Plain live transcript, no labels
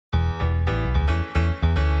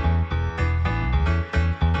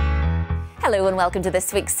Hello and welcome to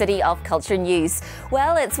this week's City of Culture News.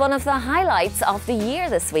 Well, it's one of the highlights of the year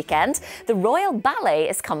this weekend. The Royal Ballet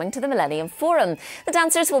is coming to the Millennium Forum. The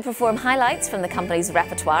dancers will perform highlights from the company's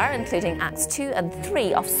repertoire, including Acts 2 and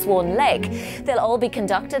 3 of Swan Lake. They'll all be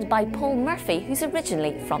conducted by Paul Murphy, who's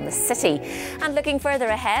originally from the city. And looking further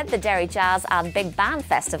ahead, the Derry Jazz and Big Band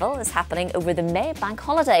Festival is happening over the May bank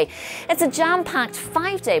holiday. It's a jam-packed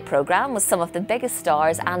 5-day programme with some of the biggest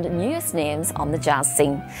stars and newest names on the jazz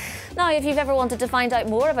scene. Now, if you've ever wanted to find out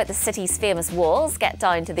more about the city's famous walls, get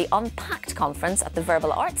down to the Unpacked conference at the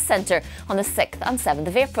Verbal Arts Centre on the 6th and 7th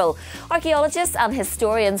of April. Archaeologists and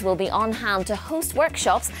historians will be on hand to host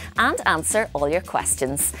workshops and answer all your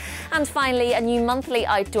questions. And finally, a new monthly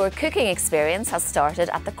outdoor cooking experience has started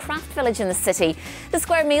at the Craft Village in the city. The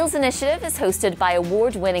Square Meals initiative is hosted by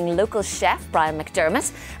award-winning local chef Brian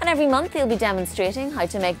McDermott, and every month he'll be demonstrating how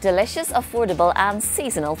to make delicious, affordable and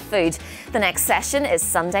seasonal food. The next session is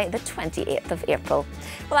Sunday the 28th of April.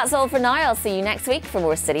 Well, that's all for now. I'll see you next week for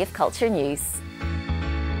more City of Culture news.